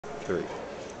three.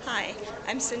 Hi,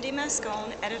 I'm Cindy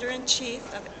Mascone,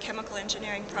 Editor-in-Chief of Chemical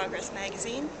Engineering Progress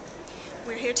magazine.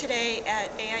 We're here today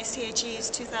at AIChE's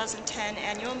 2010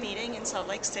 annual meeting in Salt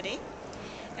Lake City,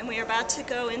 and we are about to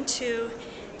go into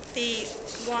the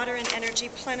Water and Energy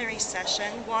Plenary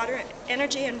session, Water,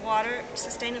 Energy and Water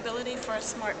Sustainability for a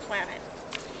Smart Planet.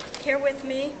 Here with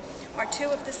me are two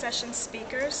of the session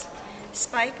speakers,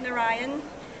 Spike Narayan,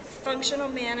 Functional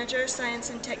Manager, Science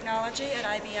and Technology at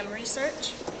IBM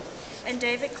Research, and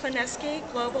David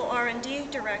Klanecky, Global R&D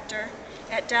Director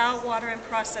at Dow Water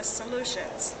Process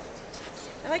Solutions.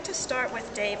 I'd like to start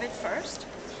with David first.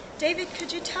 David,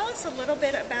 could you tell us a little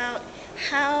bit about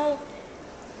how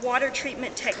water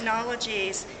treatment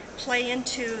technologies play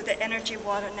into the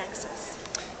energy-water nexus?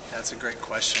 That's a great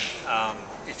question.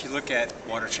 If you look at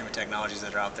water treatment technologies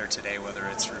that are out there today, whether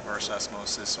it's reverse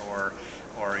osmosis or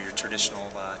your traditional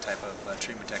type of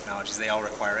treatment technologies, they all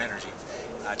require energy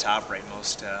to operate.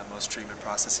 Most treatment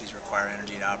processes require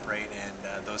energy to operate,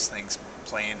 and those things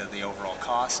play into the overall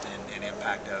cost and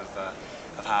impact of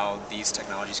how these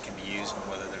technologies can be used and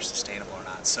whether they're sustainable or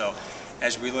not. So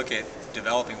as we look at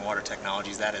developing water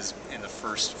technologies, that is in the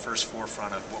first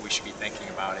forefront of what we should be thinking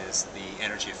about is the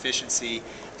energy efficiency,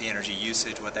 the energy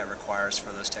usage, what that requires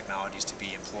for those technologies to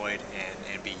be employed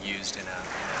and be used in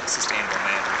a sustainable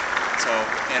manner. So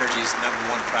energy is number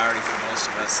one priority for most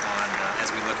of us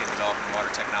as we look at developing water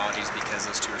technologies, because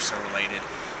those two are so related.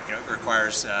 You know, it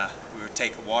requires, we would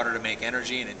take water to make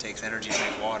energy, and it takes energy to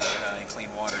make water and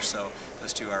clean water, so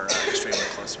those two are extremely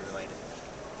closely related.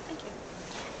 Thank you.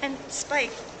 And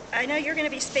Spike, I know you're going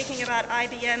to be speaking about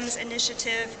IBM's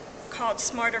initiative called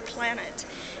Smarter Planet.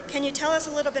 Can you tell us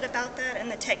a little bit about that and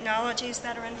the technologies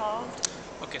that are involved?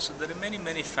 Okay, so there are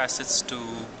many facets to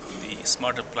the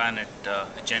Smarter Planet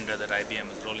agenda that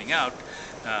IBM is rolling out.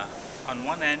 On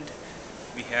one end,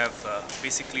 we have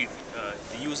basically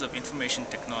the use of information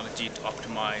technology to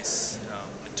optimize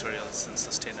materials and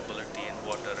sustainability and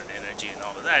water and energy and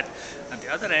all of that. On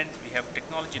the other end, we have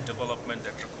technology development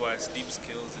that requires deep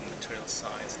skills in material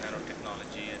science,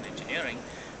 nanotechnology, and engineering.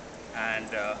 And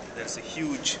there's a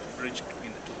huge bridge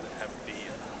between the two that have to be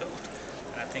built.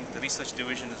 And I think the research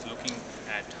division is looking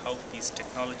at how these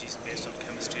technologies based on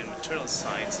chemistry and material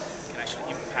science can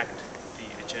actually impact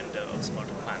the agenda of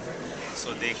Smarter Planet.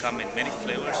 So they come in many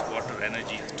flavors. Water,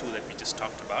 energy is two that we just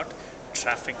talked about.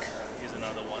 Traffic is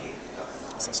another one.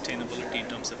 Sustainability in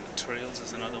terms of materials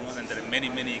is another one. And there are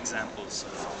many examples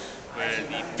of where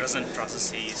the present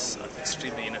processes are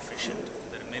extremely inefficient.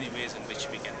 There are many ways in which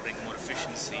we can bring more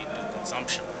efficiency to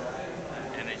consumption,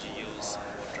 energy use,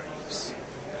 water use.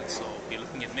 And so we're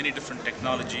looking at many different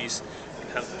technologies to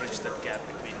help bridge that gap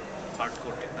between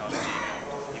hardcore technology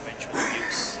and eventual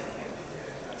use.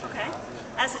 Okay.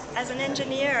 As an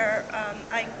engineer,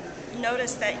 I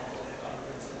noticed that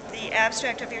the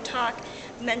abstract of your talk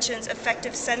mentions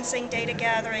effective sensing, data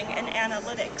gathering, and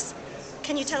analytics.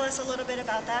 Can you tell us a little bit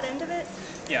about that end of it?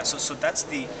 Yeah, so that's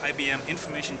the IBM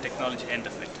information technology end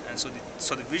of it. And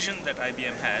so the vision that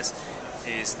IBM has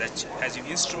is that as you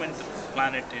instrument the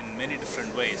planet in many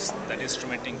different ways, that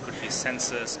instrumenting could be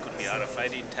sensors, could be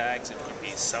RFID tags, it could be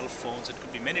cell phones, it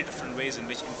could be many different ways in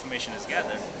which information is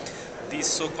gathered. These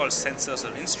so-called sensors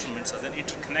or instruments are then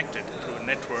interconnected through a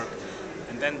network,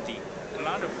 and then the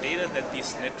amount of data that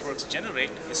these networks generate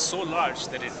is so large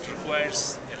that it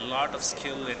requires a lot of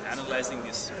skill in analyzing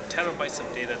these terabytes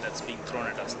of data that's being thrown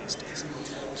at us these days.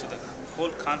 So the whole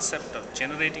concept of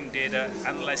generating data,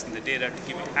 analyzing the data to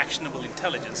give you actionable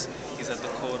intelligence is at the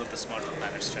core of the Smarter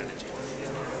Planet strategy.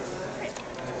 Great.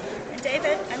 And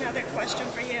David, another question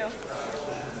for you.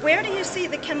 Where do you see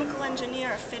the chemical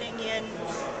engineer fitting in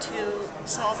to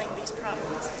solving these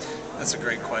problems? That's a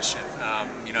great question.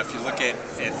 If you look at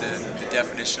the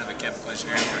definition of a chemical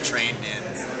engineer, we're trained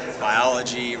in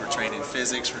biology, we're trained in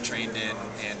physics, we're trained in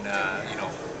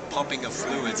pumping of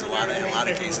fluids, in a lot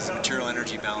of cases, material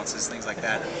energy balances, things like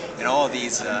that. And all of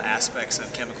these aspects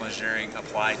of chemical engineering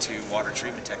apply to water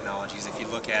treatment technologies. If you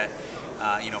look at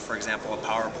for example, a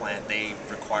power plant, they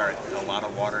require a lot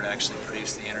of water to actually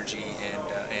produce the energy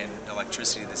and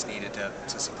electricity that's needed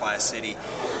to supply a city.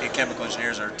 And chemical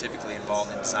engineers are typically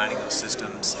involved in designing those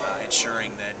systems,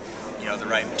 ensuring that the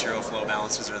right material flow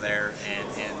balances are there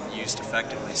and used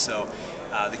effectively. So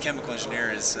The chemical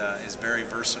engineer is very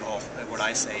versatile, what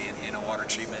I say, in a water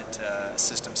treatment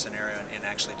system scenario, and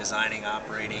actually designing,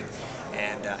 operating,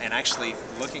 and actually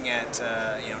looking at,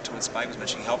 to what Spike was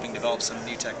mentioning, helping develop some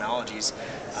new technologies.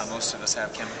 Most of us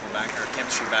have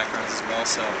chemistry backgrounds as well,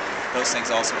 so those things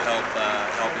also help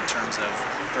in terms of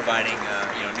providing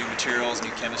new materials,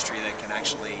 new chemistry that can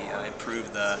actually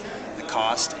improve the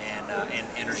cost and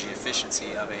energy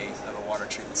efficiency of a water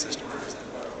treatment system, for example.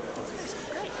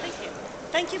 Great, thank you.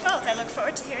 Thank you both. I look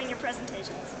forward to hearing your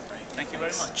presentations. Thank you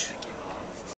very much. Thank you.